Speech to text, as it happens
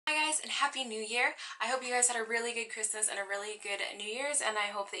and Happy New Year. I hope you guys had a really good Christmas and a really good New Year's, and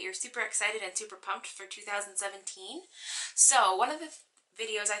I hope that you're super excited and super pumped for 2017. So one of the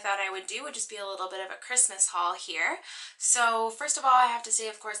videos I thought I would do would just be a little bit of a Christmas haul here. So first of all, I have to say,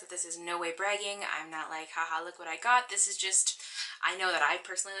 of course, that this is no way bragging. I'm not like, haha, look what I got. This is just, I know that I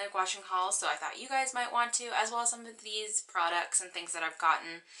personally like watching hauls, so I thought you guys might want to, as well as some of these products and things that I've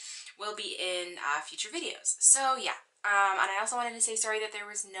gotten will be in future videos. So yeah. And I also wanted to say sorry that there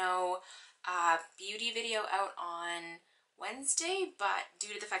was no beauty video out on Wednesday, but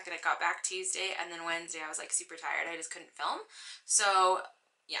due to the fact that I got back Tuesday and then Wednesday I was like super tired, I just couldn't film. So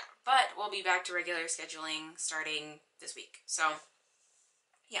yeah, but we'll be back to regular scheduling starting this week. So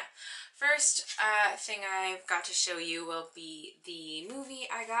yeah, first thing I've got to show you will be the movie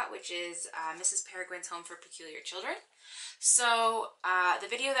I got, which is Mrs. Peregrine's Home for Peculiar Children. So the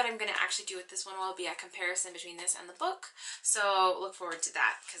video that I'm going to actually do with this one will be a comparison between this and the book. So look forward to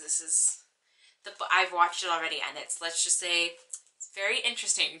that, because this is I've watched it already, and it's, let's just say, it's very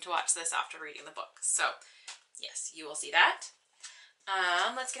interesting to watch this after reading the book. So yes, you will see that.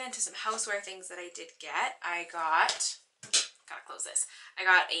 Let's get into some houseware things that I did get. Gotta close this. I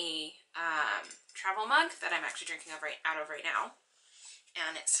got a travel mug that I'm actually drinking out of right now,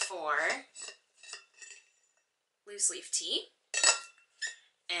 and it's for loose leaf tea.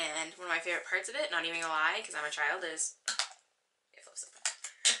 And one of my favorite parts of it, not even gonna lie, because I'm a child, is it flips open.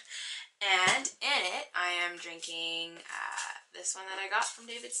 And in it, I am drinking this one that I got from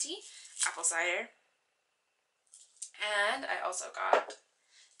David's Tea, apple cider. And I also got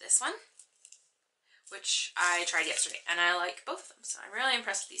this one, which I tried yesterday, and I like both of them, so I'm really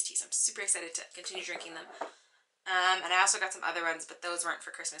impressed with these teas. I'm super excited to continue drinking them. And I also got some other ones, but those weren't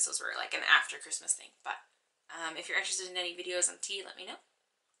for Christmas. Those were like an after Christmas thing. But if you're interested in any videos on tea, let me know.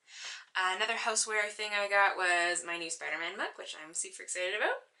 Another houseware thing I got was my new Spider-Man mug, which I'm super excited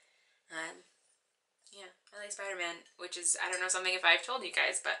about. Yeah, I like Spider-Man, which is, I don't know something if I've told you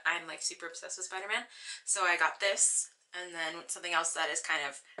guys, but I'm like super obsessed with Spider-Man. So I got this, and then something else that is kind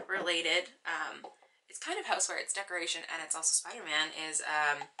of related. It's kind of houseware, it's decoration, and it's also Spider-Man, is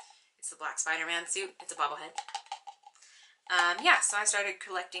it's the black Spider-Man suit. It's a bobblehead. Yeah, so I started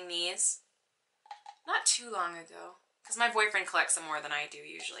collecting these not too long ago, because my boyfriend collects them more than I do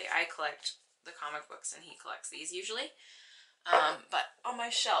usually. I collect the comic books and he collects these usually. But on my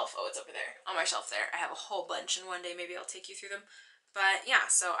shelf, oh, it's over there. On my shelf there, I have a whole bunch, and one day maybe I'll take you through them. But yeah,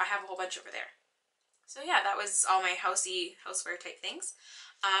 so I have a whole bunch over there. So yeah, that was all my houseware type things.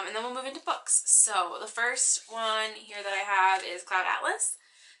 And then we'll move into books. So the first one here that I have is Cloud Atlas.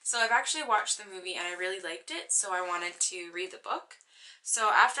 So I've actually watched the movie and I really liked it, so I wanted to read the book.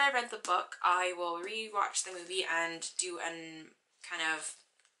 So after I read the book, I will re-watch the movie and do an kind of,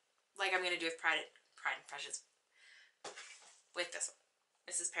 like I'm going to do with Pride and Prejudice, with this one,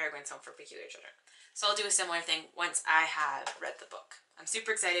 Mrs. Peregrine's Home for Peculiar Children. So I'll do a similar thing once I have read the book. I'm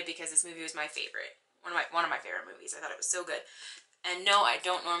super excited because this movie was my favorite. One of my favorite movies. I thought it was so good. And no, I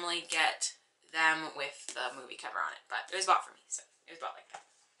don't normally get them with the movie cover on it, but it was bought for me, so it was bought like that.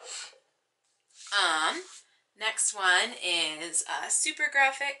 Next one is Super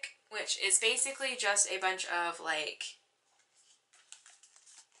Graphic, which is basically just a bunch of like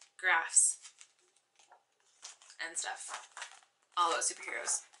graphs and stuff all about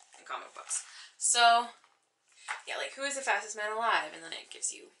superheroes and comic books. So yeah, like who is the fastest man alive, and then it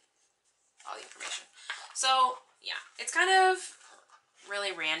gives you all the information. So yeah, it's kind of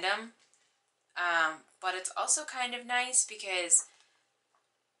really random, but it's also kind of nice because,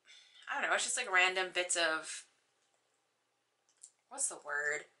 I don't know, it's just like random bits of, what's the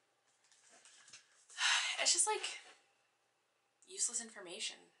word? It's just like useless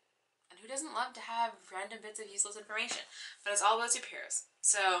information. And who doesn't love to have random bits of useless information? But it's all about superheroes.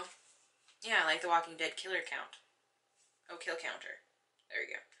 So yeah, like the Walking Dead killer count. Oh, kill counter. There you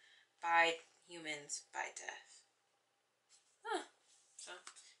go. By humans, by death. Huh. So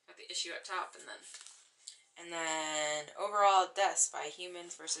got the issue up top, and then overall deaths by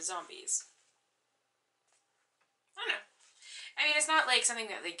humans versus zombies. I don't know. I mean, it's not like something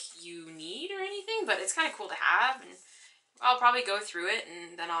that like you need or anything, but it's kind of cool to have, and I'll probably go through it,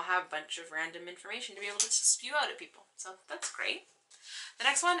 and then I'll have a bunch of random information to be able to spew out at people. So that's great. The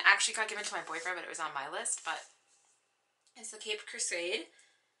next one actually got given to my boyfriend, but it was on my list, but it's the Caped Crusade,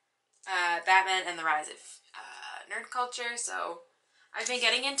 Batman and the Rise of Nerd Culture. So I've been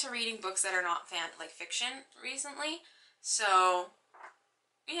getting into reading books that are not fiction recently. So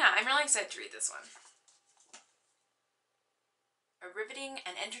yeah, I'm really excited to read this one. A riveting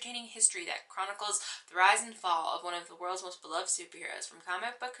and entertaining history that chronicles the rise and fall of one of the world's most beloved superheroes, from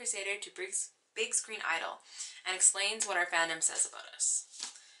comic book crusader to big screen idol, and explains what our fandom says about us.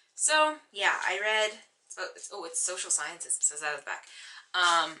 So yeah, I read, it's social sciences, it says that at the back.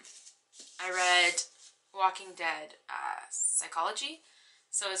 I read Walking Dead psychology.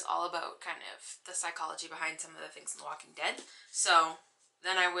 So it's all about kind of the psychology behind some of the things in The Walking Dead. So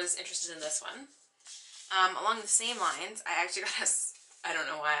then I was interested in this one. Along the same lines, I actually got I don't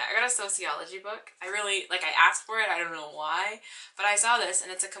know why, I got a sociology book. I asked for it, I don't know why, but I saw this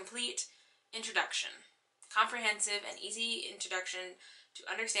and it's a complete introduction. Comprehensive and easy introduction to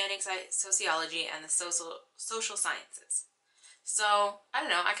understanding sociology and the social sciences. So, I don't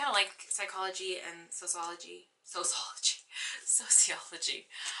know, I kind of like psychology and sociology. Sociology.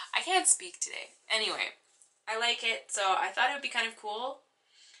 I can't speak today. Anyway, I like it, so I thought it would be kind of cool.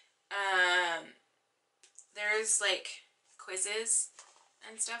 There's like quizzes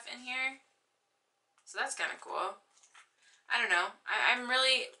and stuff in here, so that's kind of cool. I don't know. I'm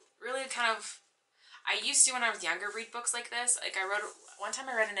really kind of, I used to, when I was younger, read books like this. Like one time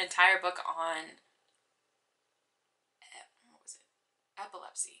I read an entire book on, what was it?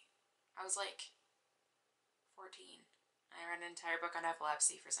 Epilepsy. I was like 14. I read an entire book on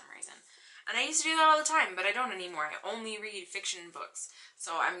epilepsy for some reason. And I used to do that all the time, but I don't anymore. I only read fiction books.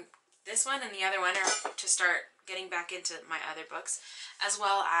 So this one and the other one are to start getting back into my other books, as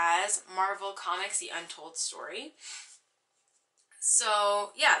well as Marvel Comics, The Untold Story.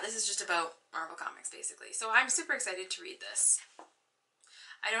 So yeah, this is just about Marvel Comics basically. So I'm super excited to read this.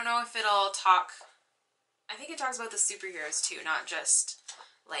 I don't know if it'll talk, I think it talks about the superheroes too, not just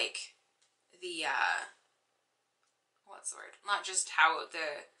like the, what's the word? Not just how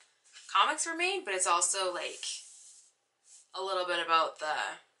the comics were made, but it's also like a little bit about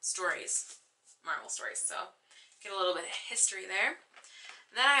the stories, Marvel stories. So get a little bit of history there.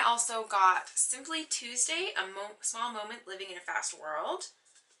 Then I also got Simply Tuesday, a small moment living in a fast world.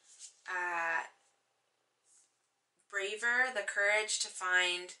 Braver, the courage to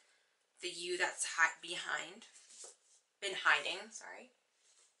find the you that's been hiding, sorry.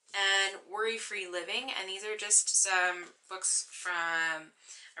 And Worry-Free Living, and these are just some books from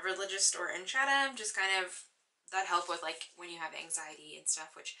a religious store in Chatham, just kind of that help with like when you have anxiety and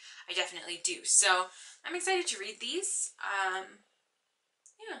stuff, which I definitely do. So I'm excited to read these.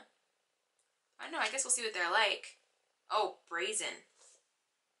 Yeah. I don't know, I guess we'll see what they're like. Oh, Brazen.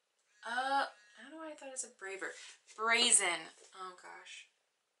 I don't know why I thought it said Braver. Brazen. Oh gosh.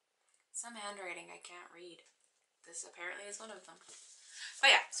 Some handwriting I can't read. This apparently is one of them. But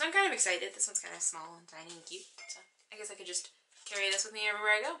yeah, so I'm kind of excited. This one's kind of small and tiny and cute. So I guess I could just carry this with me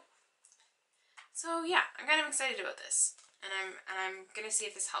everywhere I go. So yeah, I'm kind of excited about this. And I'm gonna see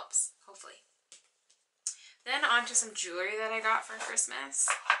if this helps, hopefully. Then on to some jewelry that I got for Christmas.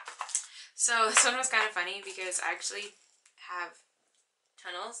 So this one was kind of funny because I actually have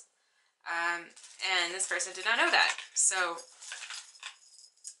tunnels. And this person did not know that. So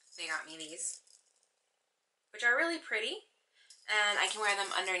they got me these, which are really pretty. And I can wear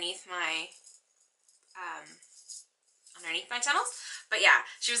them underneath my tunnels. But yeah,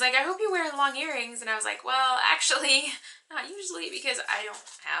 she was like, I hope you wear long earrings. And I was like, well, actually, not usually, because I don't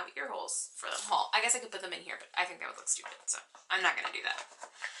have ear holes for them. Well, I guess I could put them in here, but I think that would look stupid, so I'm not going to do that.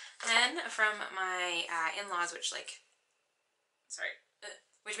 Then from my in-laws, which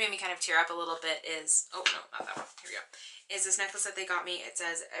made me kind of tear up a little bit is, oh no, not that one, here we go, is this necklace that they got me. It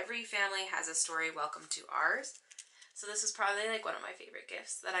says, every family has a story, welcome to ours. So this is probably like one of my favorite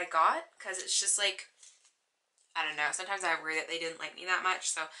gifts that I got, because it's just like, I don't know, sometimes I worry that they didn't like me that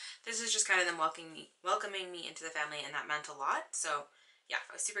much, so this is just kind of them welcoming me into the family, and that meant a lot. So yeah,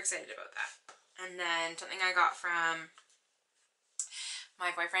 I was super excited about that. And then something I got from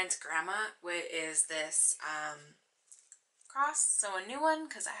my boyfriend's grandma is this cross, so a new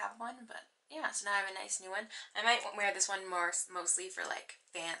one, because I have one, but yeah, so now I have a nice new one. I might wear this one mostly for like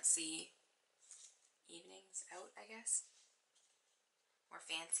fancy evenings out, I guess, or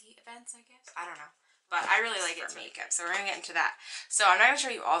fancy events, I guess, I don't know. But I really like it for makeup, so we're going to get into that. So I'm not going to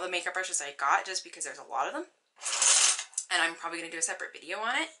show you all the makeup brushes I got, just because there's a lot of them. And I'm probably going to do a separate video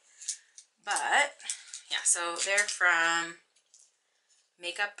on it. But, yeah, so they're from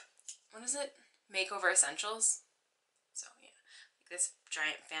Makeup, what is it? Makeover Essentials. So, yeah, like this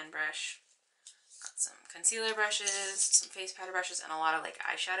giant fan brush. Got some concealer brushes, some face powder brushes, and a lot of, like,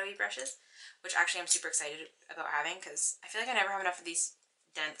 eyeshadowy brushes. Which actually I'm super excited about having, because I feel like I never have enough of these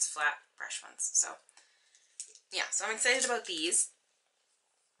dense, flat brush ones. So, yeah, so I'm excited about these.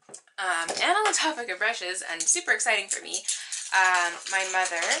 And on the topic of brushes, and super exciting for me, my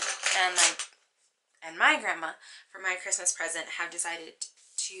mother and my grandma, for my Christmas present, have decided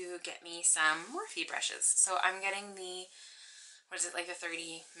to get me some Morphe brushes. So I'm getting the, what is it, like a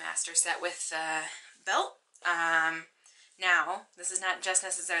 30 master set with the belt. Now, this is not just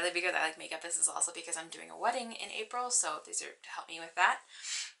necessarily because I like makeup, this is also because I'm doing a wedding in April, so these are to help me with that.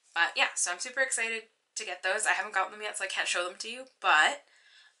 But yeah, so I'm super excited to get those. I haven't gotten them yet, so I can't show them to you, but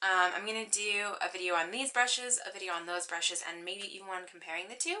I'm going to do a video on these brushes, a video on those brushes, and maybe even one comparing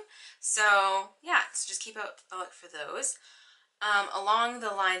the two. So yeah, so just keep a look for those. Along the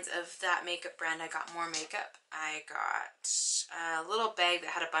lines of that makeup brand, I got more makeup. I got a little bag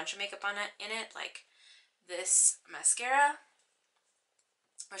that had a bunch of makeup on it, like this mascara,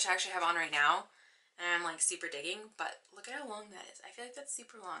 which I actually have on right now, and I'm like super digging, but look at how long that is. I feel like that's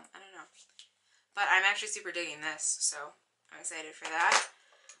super long. I don't know. But I'm actually super digging this, so I'm excited for that.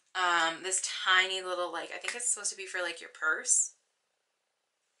 This tiny little, like, I think it's supposed to be for like your purse.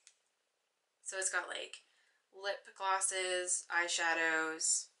 So it's got like lip glosses,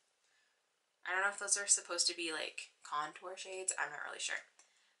 eyeshadows. I don't know if those are supposed to be like contour shades. I'm not really sure.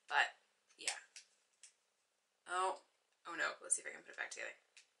 But yeah. Oh no. Let's see if I can put it back together.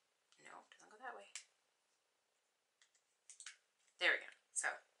 No, it doesn't go that way. There we go. So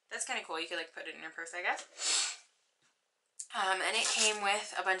that's kind of cool. You could like put it in your purse, I guess. And it came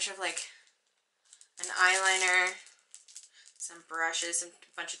with a bunch of like an eyeliner, some brushes, a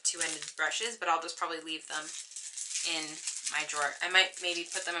bunch of two-ended brushes, but I'll just probably leave them in my drawer. I might maybe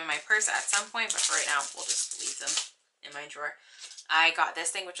put them in my purse at some point, but for right now, we'll just leave them in my drawer. I got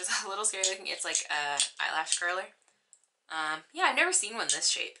this thing, which is a little scary looking. It's like a eyelash curler. Yeah, I've never seen one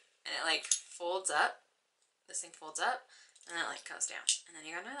this shape. And it like folds up. This thing folds up, and then it like goes down. And then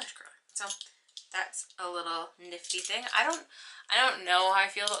you got an eyelash curler. So that's a little nifty thing. I don't know how I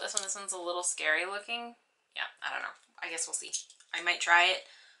feel about this one. This one's a little scary looking. Yeah, I don't know. I guess we'll see. I might try it.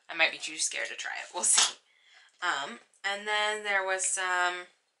 I might be too scared to try it. We'll see. And then there was some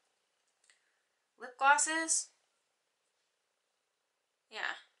lip glosses.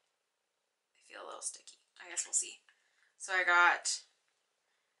 Yeah. They feel a little sticky. I guess we'll see. So I got,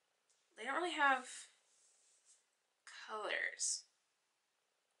 they don't really have colors.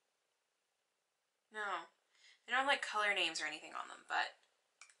 No. They don't have like color names or anything on them, but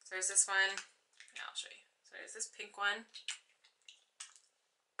so there's this one. Yeah, I'll show you. So there's this pink one.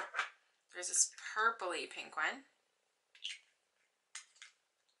 There's this purpley pink one.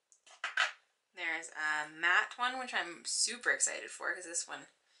 There's a matte one, which I'm super excited for because this one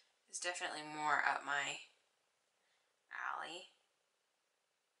is definitely more up my alley.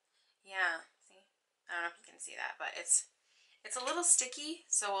 Yeah, see? I don't know if you can see that, but it's a little sticky,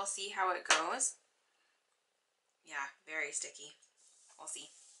 so we'll see how it goes. Yeah, very sticky. We'll see.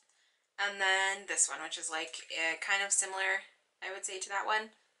 And then this one, which is like kind of similar, I would say, to that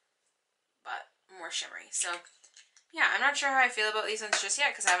one, but more shimmery. So yeah, I'm not sure how I feel about these ones just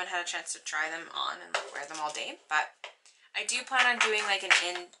yet because I haven't had a chance to try them on and wear them all day, but I do plan on doing like an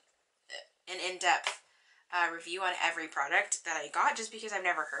in-depth review on every product that I got just because I've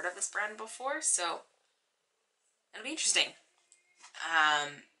never heard of this brand before, so it'll be interesting. I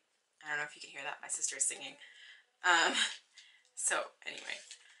don't know if you can hear that. My sister is singing. So anyway,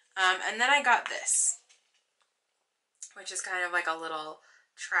 and then I got this, which is kind of like a little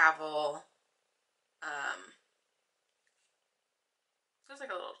travel, feels like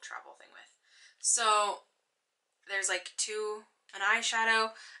a little travel thing with. So there's like an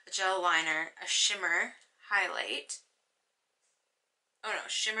eyeshadow, a gel liner, a shimmer highlight. Oh no,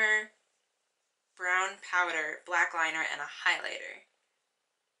 shimmer, brown powder, black liner, and a highlighter.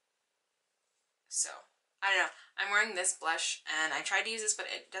 So I don't know. I'm wearing this blush, and I tried to use this, but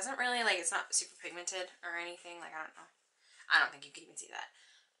it doesn't really, like, it's not super pigmented or anything. Like, I don't know. I don't think you can even see that.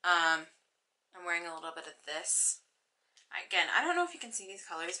 I'm wearing a little bit of this. Again, I don't know if you can see these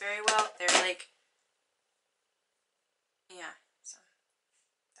colors very well. They're like, yeah, so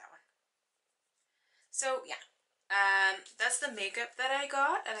that one. So, yeah. That's the makeup that I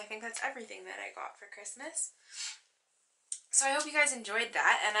got, and I think that's everything that I got for Christmas. So I hope you guys enjoyed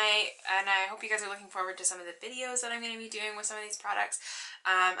that, and I hope you guys are looking forward to some of the videos that I'm going to be doing with some of these products.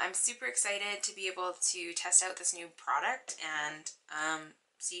 I'm super excited to be able to test out this new product and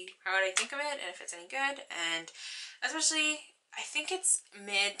see how I think of it and if it's any good. And especially, I think it's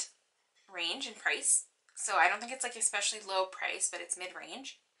mid-range in price. So I don't think it's like especially low price, but it's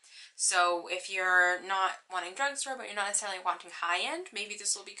mid-range. So if you're not wanting drugstore, but you're not necessarily wanting high-end, maybe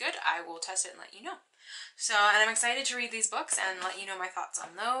this will be good. I will test it and let you know. So, and I'm excited to read these books and let you know my thoughts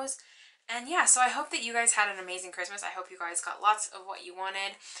on those. And yeah, so I hope that you guys had an amazing Christmas. I hope you guys got lots of what you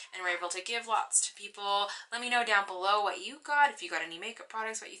wanted and were able to give lots to people. Let me know down below what you got, if you got any makeup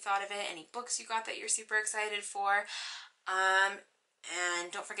products, what you thought of it, any books you got that you're super excited for.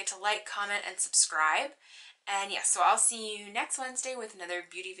 And don't forget to like, comment, and subscribe. And yeah, so I'll see you next Wednesday with another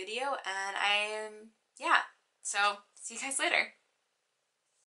beauty video. And yeah, so See you guys later.